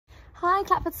Hi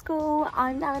Clapford School,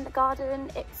 I'm now in the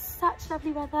garden. It's such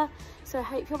lovely weather, so I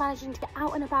hope you're managing to get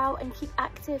out and about and keep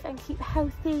active and keep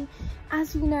healthy.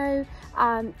 As you know,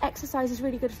 exercise is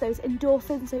really good for those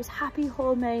endorphins, those happy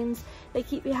hormones. They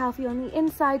keep you healthy on the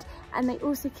inside and they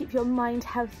also keep your mind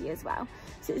healthy as well.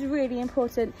 So it's really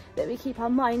important that we keep our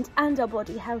mind and our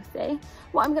body healthy.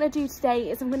 What I'm going to do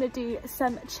today is I'm going to do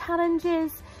some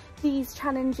challenges. These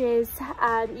challenges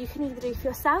you can either do for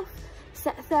yourself,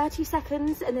 set 30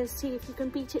 seconds and then see if you can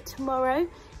beat it tomorrow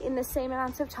in the same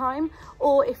amount of time,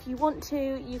 or if you want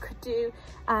to, you could do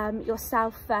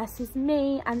yourself versus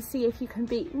me and see if you can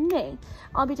beat me.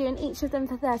 I'll be doing each of them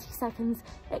for 30 seconds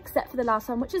except for the last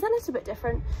one, which is a little bit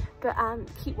different, but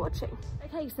keep watching.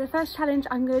 Okay, so the first challenge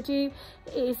I'm going to do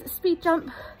is speed jump.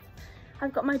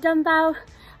 I've got my dumbbell.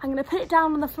 I'm going to put it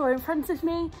down on the floor in front of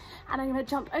me and I'm going to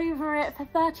jump over it for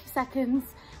 30 seconds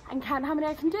and count how many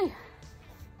I can do.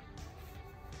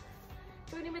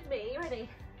 Join in with me, are you ready?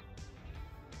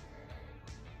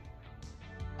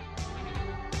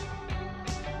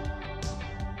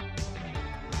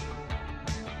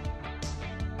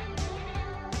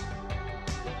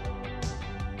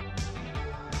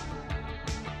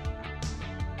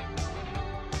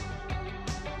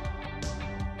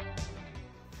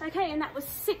 Okay, and that was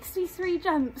 63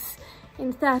 jumps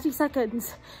in 30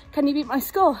 seconds. Can you beat my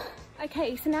score?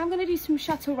 Okay, so now I'm going to do some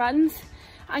shuttle runs.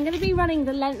 I'm going to be running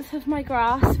the length of my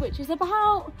grass, which is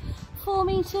about 4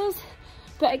 meters.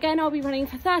 But again, I'll be running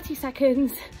for 30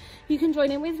 seconds. You can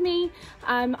join in with me.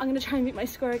 I'm going to try and beat my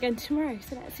score again tomorrow.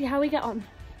 So let's see how we get on.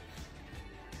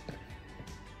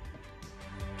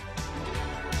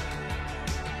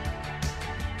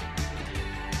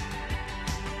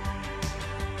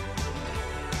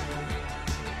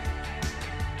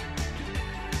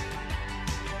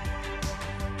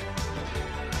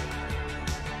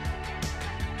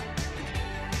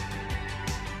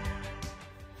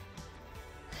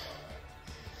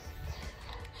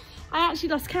 I actually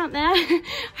lost count there.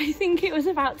 I think it was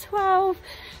about 12,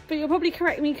 but you'll probably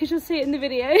correct me because you'll see it in the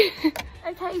video.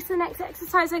 Okay, so the next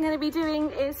exercise I'm going to be doing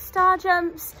is star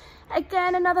jumps.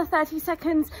 Again, another 30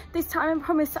 seconds. This time I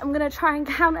promise I'm going to try and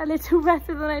count a little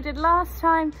better than I did last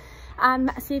time.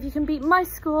 See if you can beat my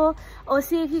score or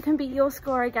see if you can beat your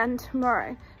score again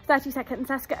tomorrow. 30 seconds,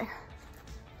 let's go.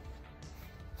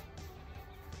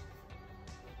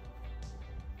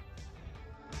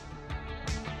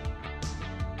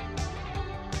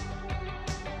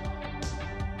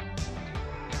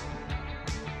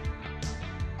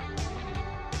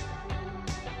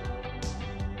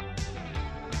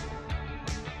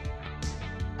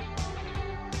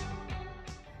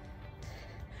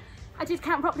 I did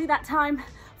count properly that time.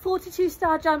 42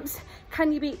 star jumps.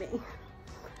 Can you beat me?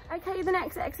 Okay, the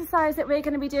next exercise that we're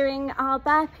going to be doing are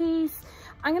burpees.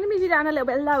 I'm going to move you down a little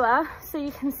bit lower so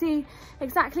you can see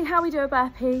exactly how we do a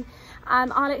burpee.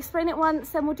 I'll explain it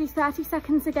once, then we'll do 30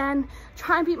 seconds again.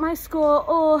 Try and beat my score,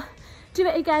 or do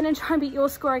it again and try and beat your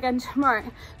score again tomorrow.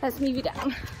 Let's move you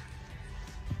down.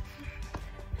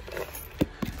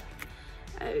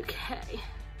 Okay,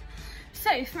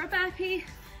 so for a burpee,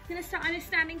 you're going to start in a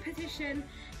standing position.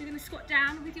 You're going to squat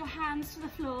down with your hands to the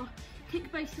floor, kick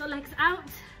both your legs out,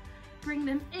 bring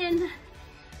them in,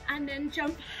 and then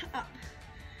jump up.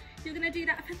 You're going to do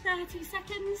that for 30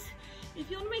 seconds. If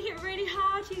you want to make it really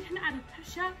hard, you can add a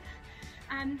push-up,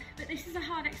 but this is a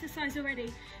hard exercise already.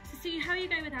 So see how you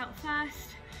go without first,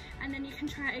 and then you can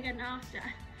try it again after.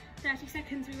 30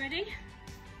 seconds, we ready?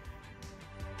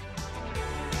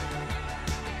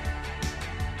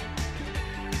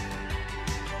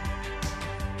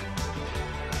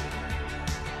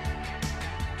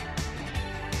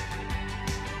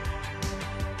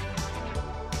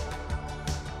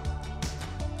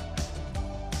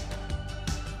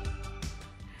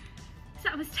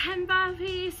 That was 10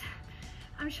 burpees.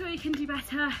 I'm sure you can do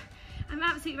better. I'm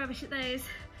absolutely rubbish at those.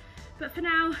 But for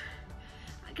now,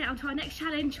 I'll get on to our next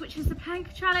challenge, which is the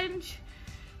plank challenge.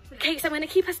 Okay, so I'm going to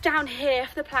keep us down here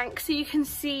for the plank so you can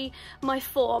see my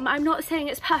form. I'm not saying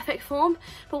it's perfect form,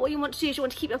 but what you want to do is you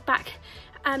want to keep your back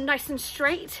nice and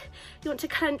straight. You want to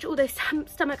clench all those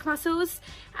stomach muscles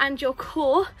and your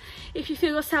core. If you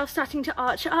feel yourself starting to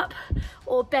arch up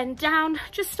or bend down,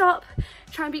 just stop.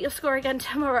 Try and beat your score again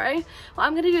tomorrow. What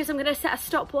I'm going to do is I'm going to set a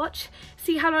stopwatch,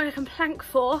 see how long I can plank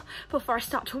for before I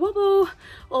start to wobble,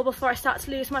 or before I start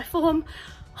to lose my form,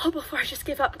 or before I just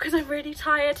give up because I'm really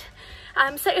tired.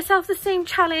 Set yourself the same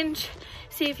challenge.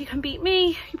 See if you can beat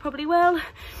me. You probably will.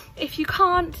 If you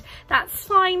can't, that's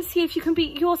fine. See if you can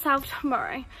beat yourself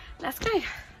tomorrow. Let's go. So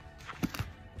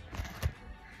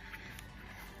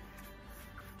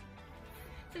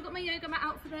I've got my yoga mat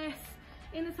out for this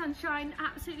in the sunshine,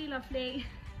 absolutely lovely.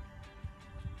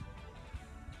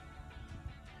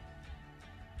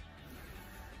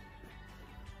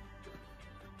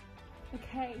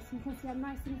 Okay, so you can see I'm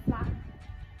nice and flat.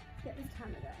 Get this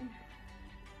timer going.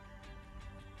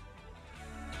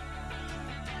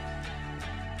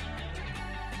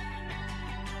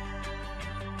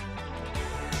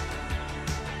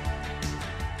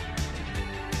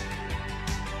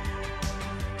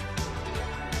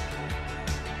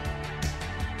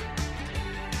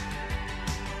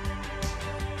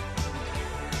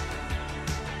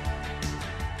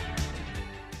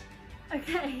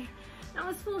 Okay, that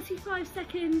was 45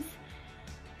 seconds.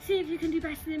 See if you can do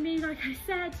better than me, like I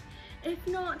said. If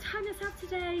not, time yourself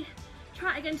today,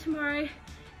 try it again tomorrow,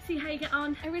 see how you get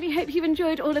on. I really hope you've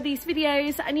enjoyed all of these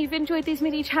videos and you've enjoyed these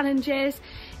mini challenges.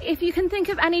 If you can think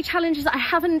of any challenges that I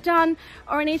haven't done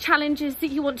or any challenges that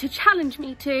you want to challenge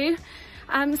me to,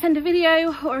 send a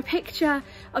video or a picture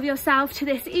of yourself to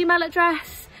this email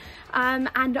address and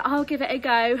I'll give it a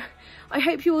go. I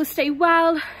hope you all stay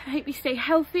well, I hope you stay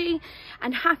healthy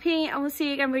and happy, and we'll see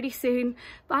you again really soon.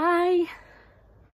 Bye.